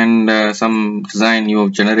 and some design you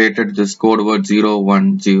have generated this code word 0,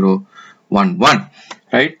 1, 0, 1, 1,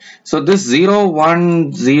 right? So this 0,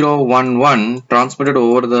 1, 0, 1, 1 transmitted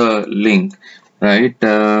over the link, right?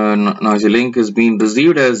 Now the link is being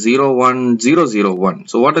received as 0, 1, 0, 0, 1.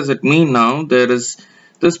 So what does it mean now? There is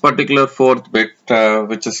this particular fourth bit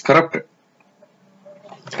which is corrupted.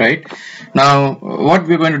 Right now, what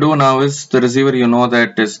we're going to do now is the receiver, you know,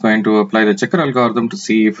 that is going to apply the checker algorithm to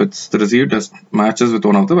see if it's the received as matches with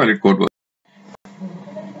one of the valid code words.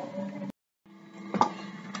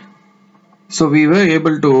 So we were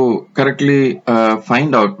able to correctly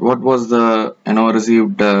find out what was the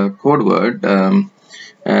received code word,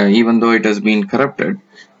 even though it has been corrupted,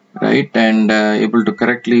 right? And able to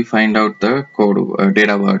correctly find out the code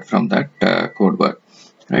data word from that code word,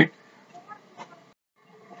 right?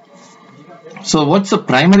 So what's the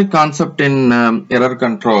primary concept in error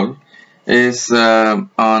control is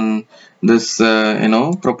on this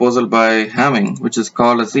proposal by Hamming, which is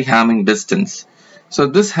called as the Hamming distance. So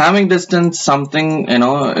this Hamming distance something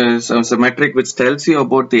is a metric which tells you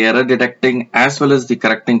about the error detecting as well as the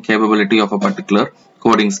correcting capability of a particular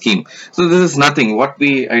coding scheme. So this is nothing. What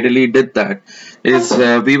we ideally did that is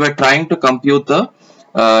we were trying to compute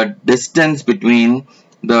the distance between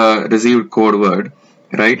the received code word,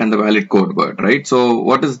 right, and the valid code word, right? So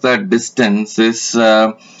what is that distance is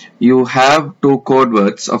you have two code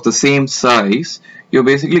words of the same size. You're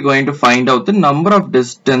basically going to find out the number of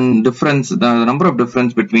the number of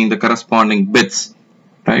difference between the corresponding bits,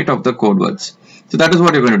 right, of the code words. So that is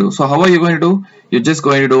what you're going to do. So how are you going to do? You're just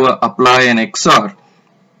going to do apply an XOR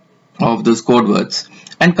of these code words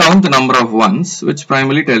and count the number of ones, which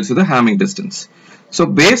primarily tells you the Hamming distance. So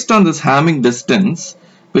based on this Hamming distance,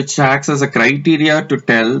 which acts as a criteria to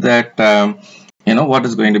tell that what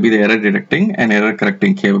is going to be the error detecting and error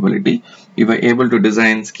correcting capability, we were able to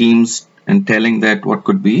design schemes and telling that what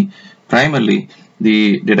could be primarily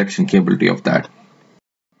the detection capability of that.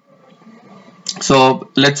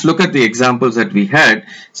 So let's look at the examples that we had.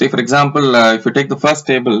 Say for example, if you take the first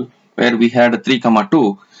table where we had a 3,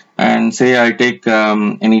 2, and say I take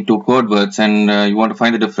any two code words and you want to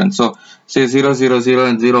find the difference. So say 0, 0, 0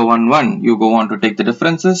 and 0, 1, 1, you go on to take the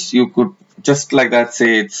differences. You could just like that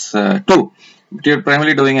say it's 2. But you're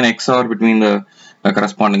primarily doing an XOR between the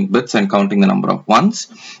corresponding bits and counting the number of ones.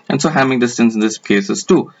 And so Hamming distance in this case is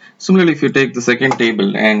 2. Similarly, if you take the second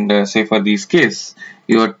table and say for these case,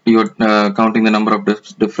 you're counting the number of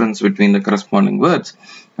difference between the corresponding words,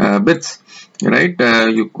 bits, right?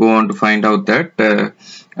 You go on to find out that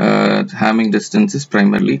Hamming distance is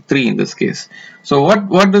primarily 3 in this case. So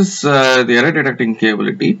what is the error detecting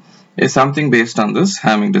capability is something based on this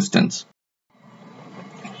Hamming distance.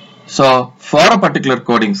 So for a particular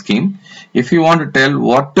coding scheme, if you want to tell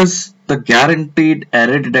what is the guaranteed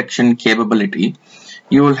error detection capability,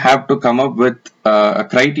 you will have to come up with a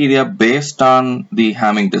criteria based on the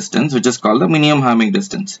Hamming distance, which is called the minimum Hamming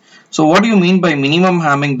distance. So what do you mean by minimum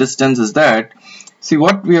Hamming distance is that, see,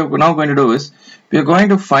 what we are now going to do is we are going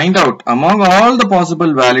to find out among all the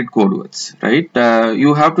possible valid code words, right?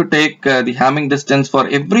 You have to take the Hamming distance for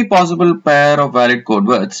every possible pair of valid code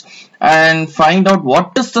words and find out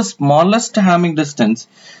what is the smallest Hamming distance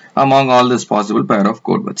among all this possible pair of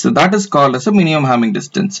code words. So that is called as a minimum Hamming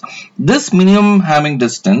distance. This minimum Hamming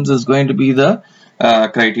distance is going to be the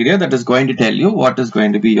criteria that is going to tell you what is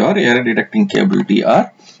going to be your error detecting capability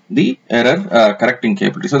or the error correcting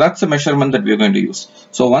capability. So that's the measurement that we are going to use.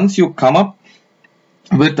 So once you come up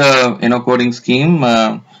with a coding scheme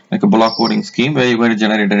like a block coding scheme where you're going to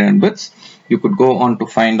generate redundant bits, you could go on to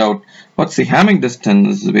find out what's the Hamming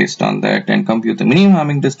distance based on that and compute the minimum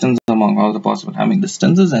Hamming distance among all the possible Hamming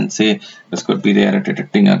distances and say this could be the error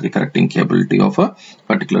detecting or the correcting capability of a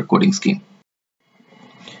particular coding scheme.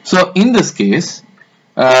 So in this case,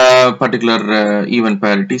 particular even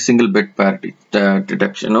parity, single bit parity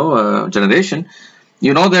detection generation,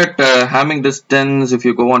 you know that Hamming distance, if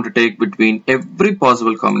you go on to take between every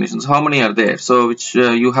possible combinations, how many are there? So which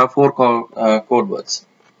you have 4 code words,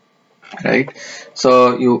 right?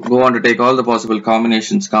 So you go on to take all the possible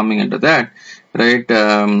combinations coming into that, right?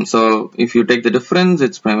 So if you take the difference,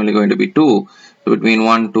 it's primarily going to be 2. So between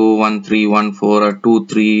 1, 2, 1, 3, 1, 4, or 2,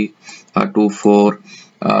 3, or 2, 4,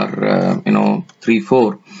 or 3,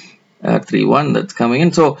 4, 3, 1 that's coming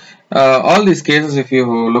in. So all these cases, if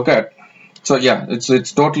you look at, so yeah,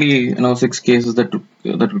 it's totally 6 cases that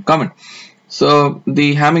would come in. So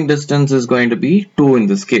the Hamming distance is going to be 2 in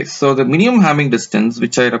this case. So the minimum Hamming distance,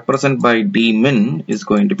 which I represent by d min, is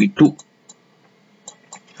going to be 2,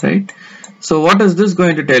 right? So what is this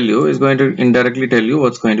going to tell you? Is going to indirectly tell you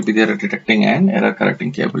what's going to be the error detecting and error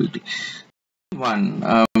correcting capability.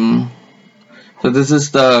 So this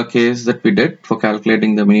is the case that we did for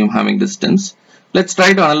calculating the minimum Hamming distance. Let's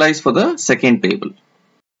try to analyze for the second table.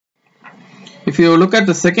 If you look at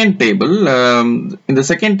the second table, in the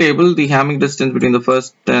second table, the Hamming distance between the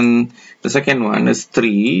first and the second one is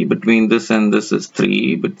 3. Between this and this is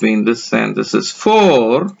 3. Between this and this is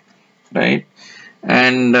 4, right?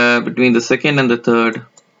 And between the second and the third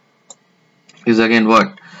is again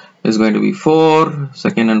what? Is going to be 4.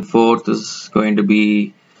 Second and fourth is going to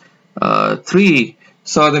be 3.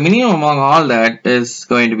 So the minimum among all that is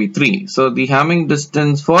going to be 3. So the Hamming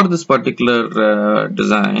distance for this particular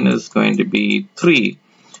design is going to be 3.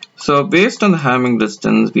 So based on the Hamming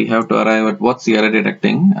distance, we have to arrive at what's the error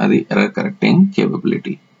detecting and the error correcting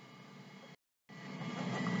capability.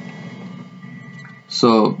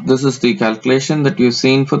 So this is the calculation that you've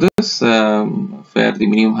seen for this, where the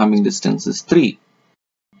minimum Hamming distance is 3.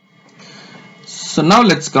 So now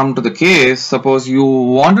let's come to the case. Suppose you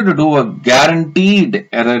wanted to do a guaranteed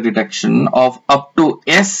error detection of up to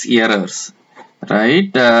S errors,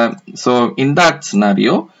 right? So in that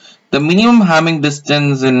scenario, the minimum Hamming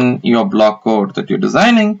distance in your block code that you're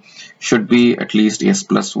designing should be at least S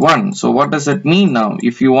plus 1. So what does that mean now?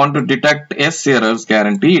 If you want to detect S errors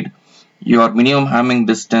guaranteed, your minimum Hamming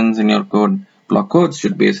distance in your code block codes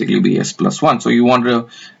should basically be S plus 1. So you want to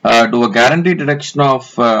do a guaranteed detection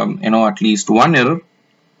of at least one error.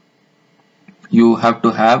 You have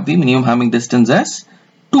to have the minimum Hamming distance as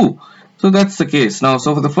 2. So that's the case. Now,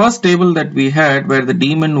 so for the first table that we had where the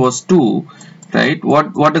d min was 2, right?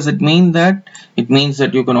 What does it mean? That it means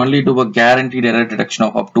that you can only do a guaranteed error detection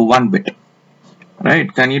of up to 1 bit.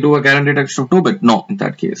 Right? Can you do a guaranteed detection of 2 bit? No, in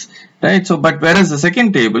that case. Right? So, but whereas the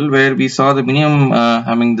second table where we saw the minimum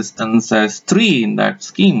Hamming distance as 3 in that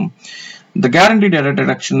scheme, the guaranteed error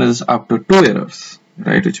detection is up to 2 errors.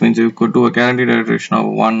 Right? Which means you could do a guaranteed error detection of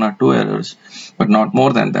 1 or 2 errors, but not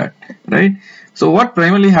more than that. Right? So what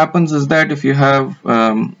primarily happens is that if you have 2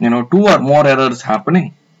 or more errors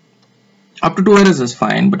happening, up to 2 errors is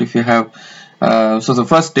fine. But if you have so the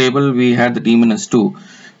first table we had the d min as 2.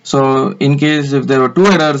 So in case if there were 2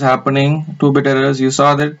 errors happening, 2-bit errors, you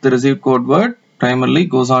saw that the received code word primarily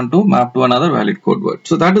goes on to map to another valid code word.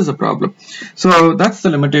 So that is a problem. So that's the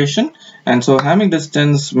limitation. And so Hamming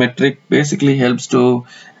distance metric basically helps to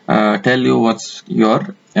tell you what's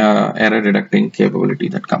your error detecting capability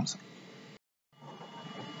that comes.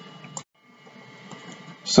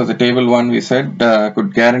 So the table 1 we said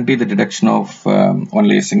could guarantee the detection of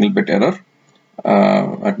only a single bit error.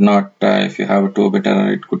 But not if you have a 2-bit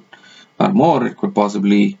error, it could or more, it could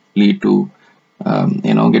possibly lead to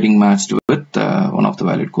getting matched with one of the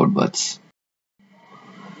valid code words.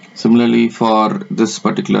 Similarly, for this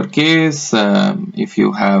particular case, if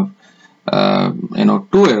you have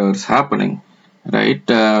 2 errors happening, right?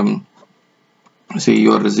 Say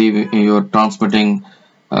you're transmitting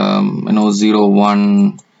 0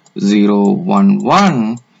 1 0 1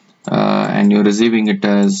 1. And you're receiving it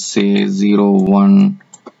as say 0 1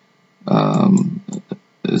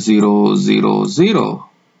 0 0 0,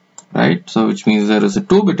 right? So which means there is a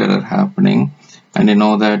 2-bit error happening, and you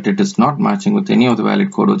know that it is not matching with any of the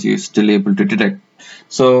valid code which is still able to detect.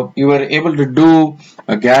 So you are able to do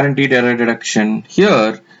a guaranteed error detection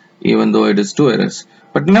here, even though it is 2 errors.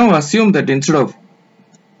 But now assume that instead of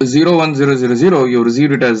 0 1 0 0 0, you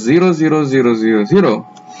received it as 0 0 0 0 0.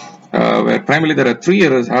 Where primarily there are 3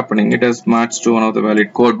 errors happening, it has matched to one of the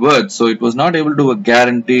valid code words. So it was not able to do a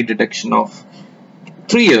guaranteed detection of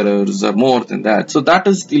 3 errors or more than that. So that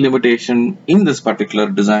is the limitation in this particular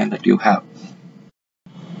design that you have.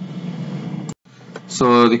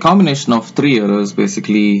 So the combination of 3 errors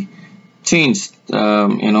basically changed,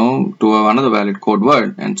 to another valid code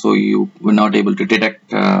word, and so you were not able to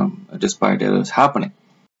detect despite errors happening.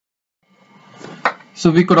 So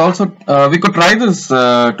we could also try this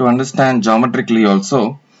to understand geometrically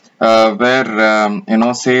also,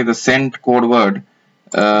 where say the sent code word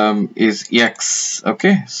is X.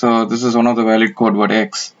 Okay, so this is one of the valid code word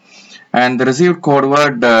X, and the received code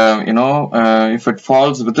word if it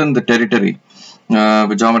falls within the territory,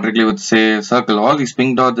 geometrically with say circle, all these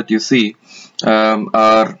pink dots that you see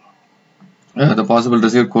are the possible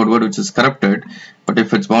received code word which is corrupted. But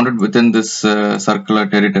if it's bounded within this circular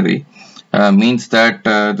territory, means that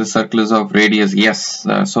the circle is of radius S.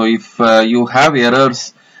 So if you have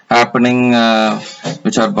errors happening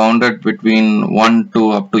which are bounded between 1 to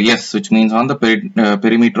up to s, which means on the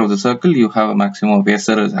perimeter of the circle you have a maximum of s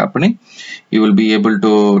errors happening. You will be able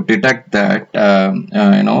to detect that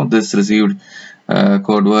this received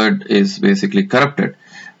code word is basically corrupted.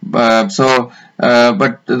 But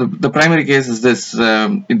the primary case is this: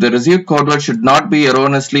 the received code word should not be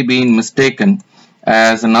erroneously being mistaken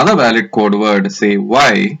as another valid code word, say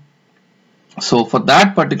y. So for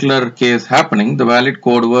that particular case happening, the valid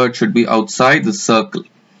code word should be outside the circle.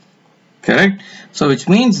 Correct? So which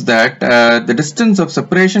means that the distance of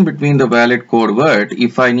separation between the valid code word,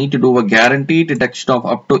 if I need to do a guaranteed detection of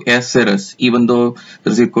up to s errors, even though the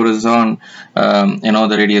received code is on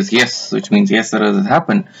the radius yes, which means s errors has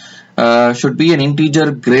happened, should be an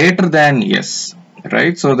integer greater than s.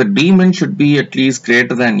 Right? So the daemon should be at least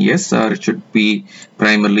greater than s, or it should be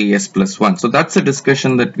primarily s plus 1. So that's a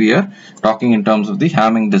discussion that we are talking in terms of the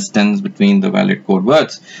Hamming distance between the valid code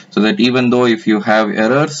words. So that even though if you have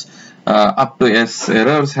errors up to s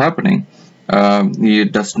errors happening,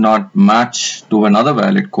 it does not match to another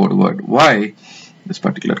valid code word y, this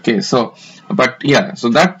particular case. So but yeah, so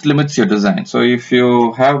that limits your design. So if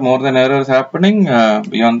you have more than errors happening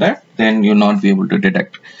beyond that, then you'll not be able to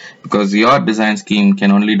detect, because your design scheme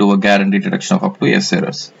can only do a guaranteed detection of up to s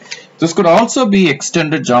errors. This could also be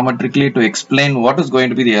extended geometrically to explain what is going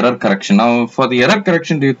to be the error correction. Now for the error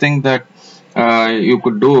correction, do you think that you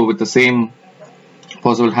could do with the same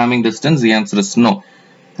possible Hamming distance? The answer is no,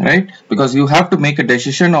 right? Because you have to make a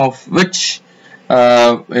decision of which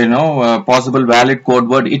possible valid code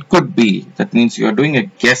word it could be. That means you are doing a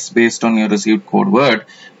guess based on your received code word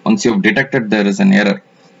once you have detected there is an error,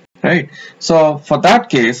 right? So for that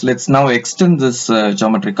case, let's now extend this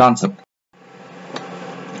geometry concept.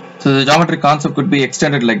 So the geometry concept could be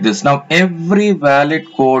extended like this. Now every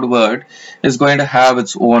valid code word is going to have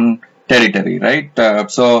its own territory, right?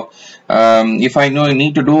 If I know I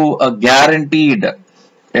need to do a guaranteed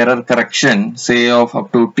error correction, say of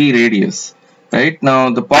up to t radius, right?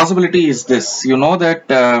 Now the possibility is this: that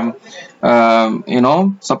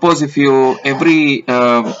suppose if you every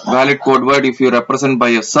valid code word, if you represent by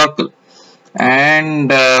a circle,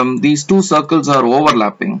 and these two circles are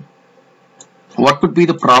overlapping, what could be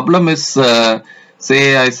the problem is,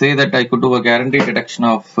 say I say that I could do a guaranteed detection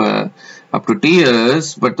of up to t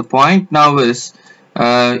errors, but the point now is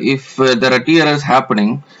if there are t errors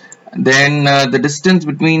happening, then the distance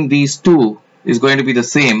between these two is going to be the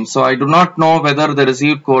same. So I do not know whether the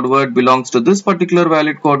received code word belongs to this particular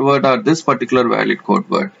valid code word or this particular valid code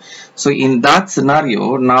word. So in that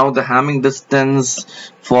scenario, now the Hamming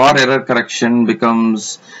distance for error correction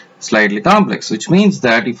becomes slightly complex, which means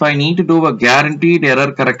that if I need to do a guaranteed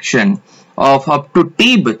error correction of up to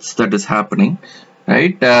t bits that is happening,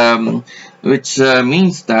 right, which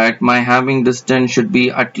means that my Hamming distance should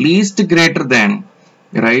be at least greater than,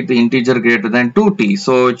 right, the integer greater than 2t.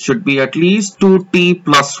 So it should be at least 2t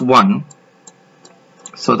plus 1,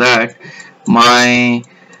 so that my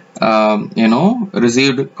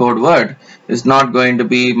received code word is not going to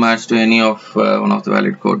be matched to any of one of the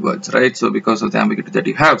valid code words, right? So because of the ambiguity that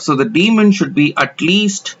you have, so the daemon should be at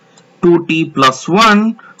least 2t plus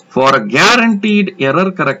 1 for a guaranteed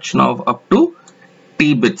error correction of up to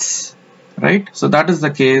t bits, right? So that is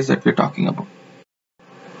the case that we're talking about.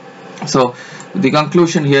 So the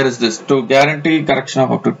conclusion here is this: to guarantee correction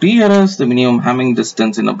of up to t errors, the minimum Hamming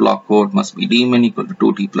distance in a block code must be daemon equal to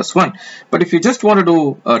 2t plus 1. But if you just want to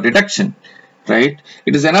do a detection, right,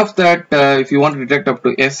 it is enough that if you want to detect up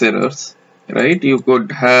to s errors, right, you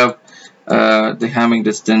could have the Hamming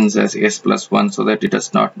distance as s plus 1, so that it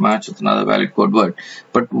does not match with another valid code word.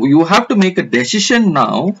 But you have to make a decision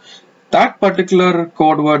now. That particular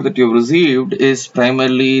code word that you've received is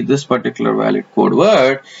primarily this particular valid code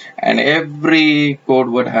word, and every code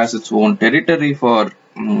word has its own territory for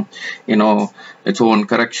its own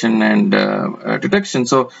correction and detection.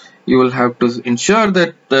 So you will have to ensure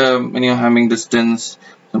that when your Hamming distance,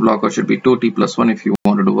 the block code should be 2t plus 1 if you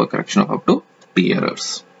want to do a correction of up to t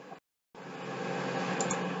errors.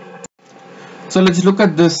 So let's look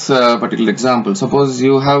at this particular example. Suppose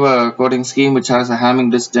you have a coding scheme which has a Hamming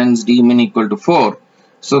distance daemon equal to 4.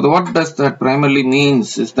 So what does that primarily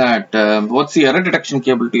means is that what's the error detection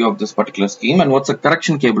capability of this particular scheme, and what's the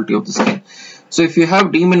correction capability of the scheme. So if you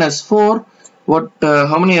have daemon as 4,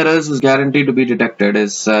 how many errors is guaranteed to be detected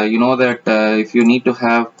is that if you need to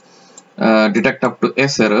have detect up to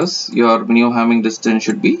s errors, your minimum Hamming distance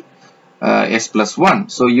should be s plus 1.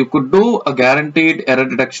 So you could do a guaranteed error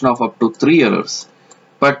detection of up to 3 errors.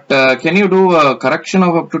 But can you do a correction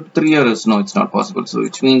of up to 3 errors? No, it's not possible. So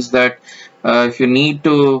which means that if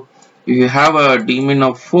you have a daemon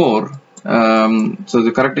of 4, So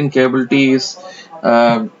the correcting capability is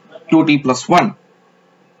 2t plus 1,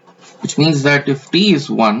 which means that if t is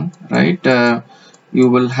 1, right, you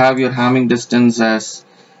will have your Hamming distance as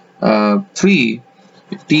 3.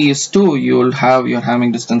 If t is 2, you will have your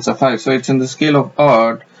Hamming distance of 5. So it's in the scale of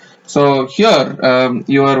odd. So here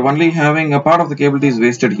you are only having a part of the capability is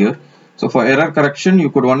wasted here. So for error correction, you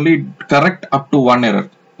could only correct up to 1 error.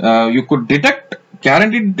 You could detect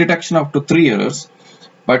guaranteed detection up to 3 errors.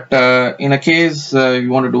 But in a case you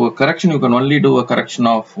want to do a correction, you can only do a correction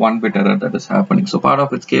of 1 bit error that is happening. So part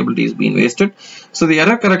of its capability is being wasted. So the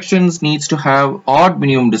error corrections needs to have odd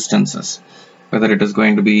minimum distances, whether it is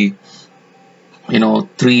going to be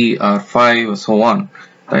 3 or 5 or so on,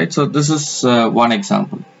 right? So this is one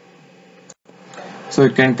example. So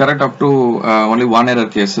it can correct up to only 1 error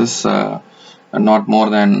cases, and not more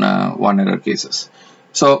than 1 error cases.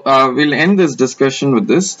 So we'll end this discussion with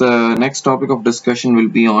this. The next topic of discussion will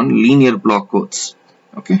be on linear block codes.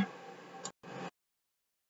 Okay.